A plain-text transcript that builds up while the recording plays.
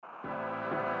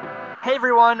Hey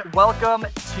everyone, welcome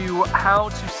to How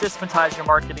to Systematize Your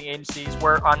Marketing Agencies,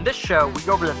 where on this show we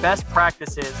go over the best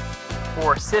practices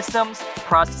for systems,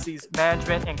 processes,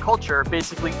 management, and culture,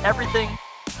 basically everything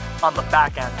on the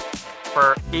back end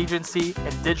for agency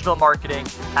and digital marketing,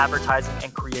 advertising,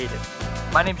 and creative.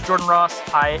 My name is Jordan Ross.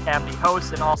 I am the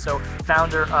host and also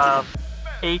founder of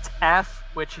 8F,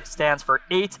 which stands for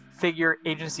 8-Figure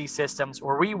Agency Systems,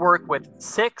 where we work with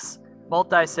 6,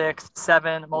 multi-6,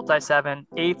 7, multi-7,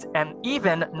 8, and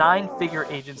even 9-figure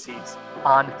agencies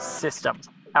on systems.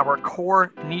 Our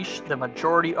core niche, the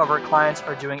majority of our clients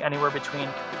are doing anywhere between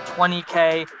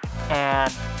 $20K and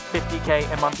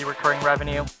 $50K in monthly recurring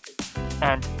revenue.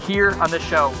 And here on this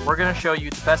show, we're going to show you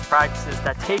the best practices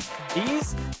that take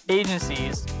these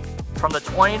agencies from the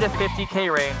 20 to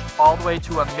 50K range all the way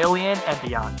to $1 million and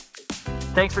beyond.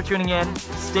 Thanks for tuning in.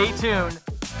 Stay tuned,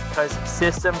 because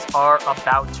systems are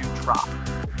about to drop.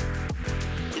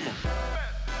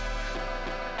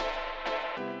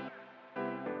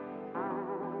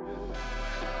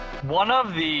 One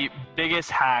of the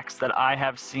biggest hacks that I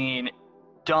have seen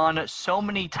done so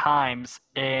many times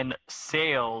in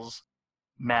sales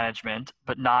management,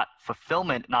 but not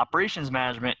fulfillment and operations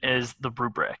management, is the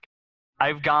rubric.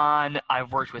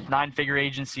 I've worked with 9-figure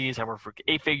agencies, I've worked with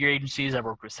 8-figure agencies, I've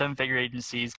worked with 7-figure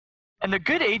agencies, and the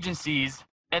good agencies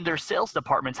and their sales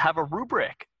departments have a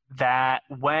rubric that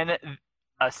when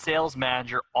a sales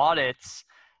manager audits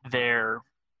their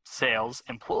sales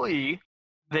employee,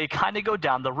 they kind of go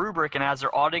down the rubric, and as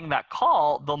they're auditing that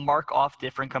call, they'll mark off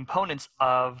different components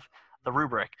of the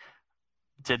rubric.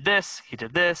 Did this, he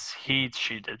did this, she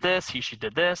did this, she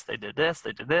did this, they did this,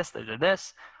 they did this, they did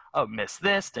this, oh, missed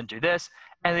this, didn't do this.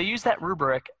 And they use that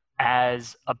rubric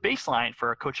as a baseline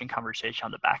for a coaching conversation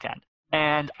on the back end.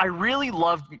 And I really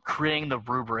love creating the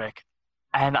rubric,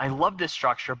 and I love this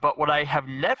structure, but what I have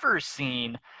never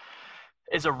seen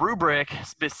is a rubric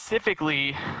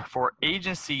specifically for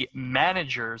agency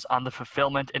managers on the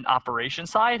fulfillment and operation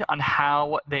side on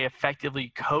how they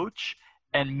effectively coach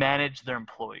and manage their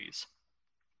employees.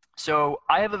 So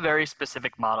I have a very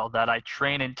specific model that I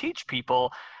train and teach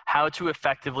people how to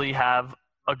effectively have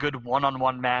a good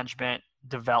one-on-one management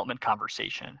development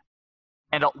conversation.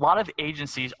 And a lot of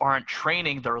agencies aren't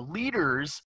training their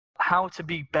leaders how to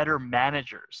be better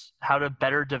managers, how to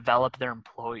better develop their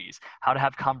employees, how to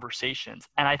have conversations.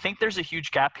 And I think there's a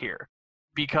huge gap here,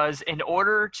 because in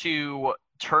order to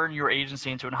turn your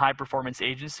agency into a high-performance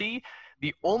agency,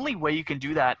 the only way you can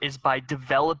do that is by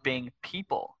developing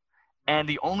people. And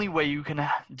the only way you can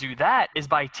do that is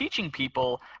by teaching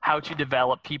people how to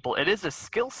develop people. It is a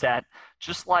skill set,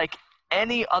 just like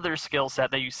any other skill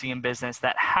set that you see in business,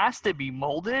 that has to be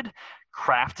molded,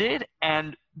 crafted,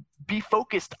 and be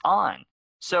focused on.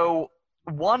 So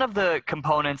one of the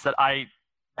components that I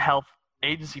help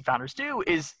agency founders do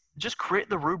is just create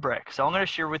the rubric. So I'm going to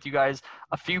share with you guys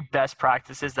a few best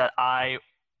practices that I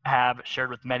have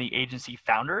shared with many agency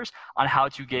founders on how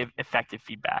to give effective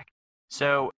feedback.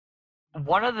 So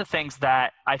one of the things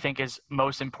that I think is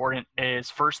most important is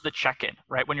first the check-in,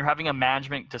 right? When you're having a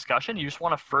management discussion, you just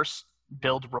want to first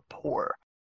build rapport.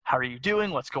 How are you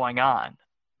doing? What's going on?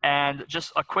 And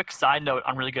just a quick side note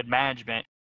on really good management,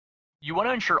 you want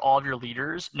to ensure all of your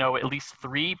leaders know at least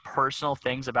 3 personal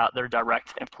things about their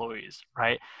direct employees,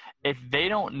 right? If they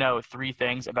don't know 3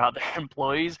 things about their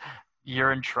employees,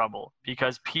 you're in trouble,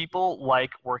 because people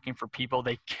like working for people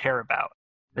they care about.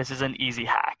 This is an easy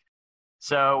hack.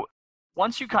 So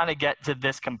once you kind of get to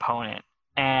this component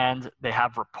and they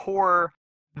have rapport,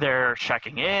 they're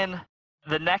checking in,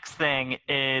 the next thing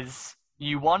is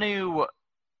you want to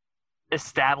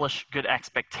establish good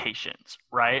expectations,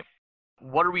 right?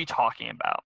 What are we talking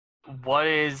about?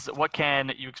 What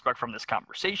can you expect from this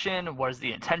conversation? What is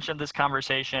the intention of this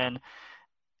conversation?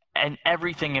 And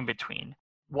everything in between.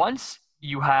 Once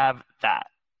you have that,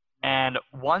 and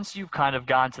once you've kind of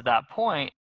gotten to that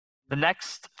point, the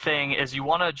next thing is you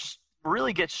want to just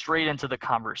really get straight into the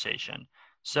conversation.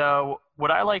 So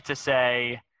what I like to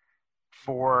say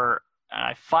and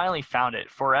I finally found it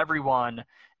for everyone,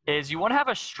 is you want to have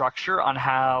a structure on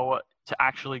how to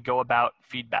actually go about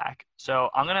feedback. So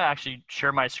I'm going to actually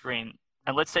share my screen,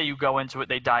 and let's say you go into it,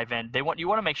 they dive in. You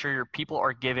want to make sure your people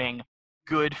are giving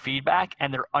good feedback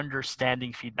and they're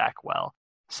understanding feedback well.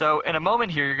 So in a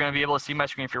moment here, you're going to be able to see my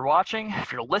screen if you're watching.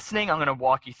 If you're listening, I'm going to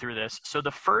walk you through this. So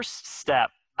the first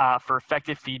step for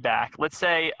effective feedback, let's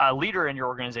say a leader in your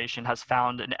organization has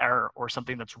found an error or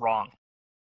something that's wrong.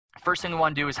 First thing we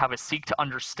want to do is have a seek to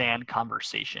understand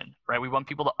conversation, right? We want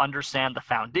people to understand the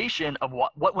foundation of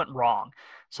what went wrong.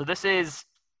 So this is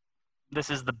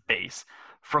the base.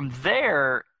 From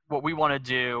there, what we want to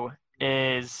do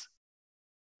is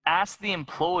ask the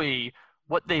employee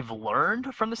what they've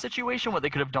learned from the situation, what they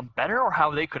could have done better, or how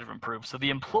they could have improved. So the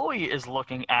employee is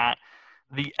looking at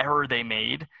the error they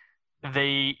made.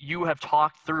 You have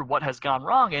talked through what has gone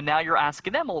wrong, and now you're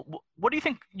asking them, well, what do you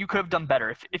think you could have done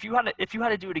better? If you had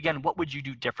to do it again, what would you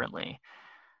do differently?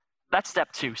 That's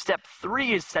step 2. Step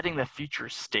 3 is setting the future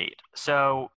state.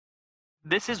 So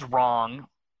this is wrong.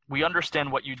 We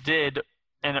understand what you did,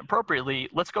 and appropriately,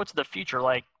 let's go to the future.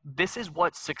 Like, this is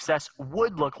what success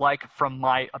would look like from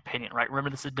my opinion, right?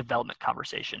 Remember, this is a development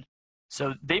conversation.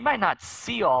 So they might not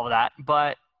see all of that,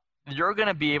 but you're going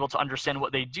to be able to understand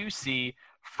what they do see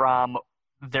from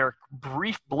their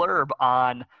brief blurb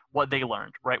on what they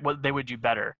learned, right? What they would do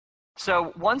better.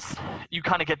 So once you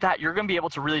kind of get that, you're going to be able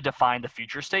to really define the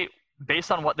future state.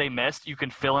 Based on what they missed, you can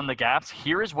fill in the gaps.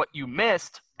 Here is what you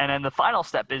missed. And then the final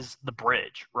step is the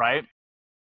bridge, right?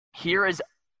 Here is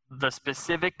the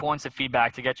specific points of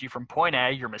feedback to get you from point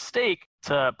A, your mistake,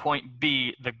 to point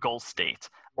B, the goal state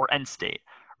or end state,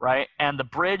 right? And the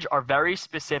bridge are very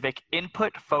specific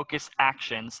input-focused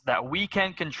actions that we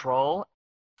can control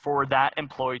for that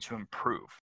employee to improve.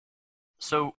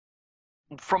 So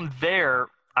from there,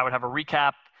 I would have a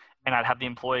recap, and I'd have the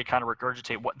employee kind of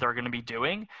regurgitate what they're going to be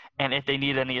doing and if they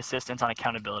need any assistance on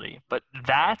accountability. But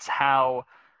that's how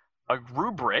a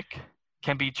rubric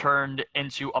can be turned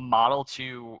into a model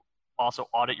to also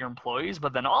audit your employees,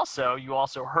 but then also you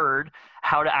also heard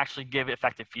how to actually give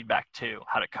effective feedback too,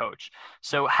 how to coach.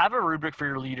 So have a rubric for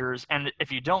your leaders, and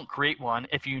if you don't, create one.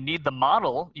 If you need the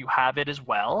model, you have it as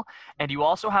well, and you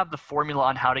also have the formula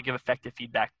on how to give effective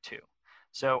feedback too.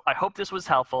 So I hope this was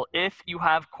helpful. If you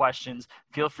have questions,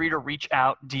 feel free to reach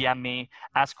out, DM me,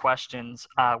 ask questions.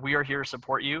 We are here to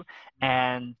support you,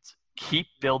 and keep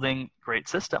building great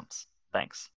systems.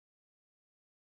 Thanks.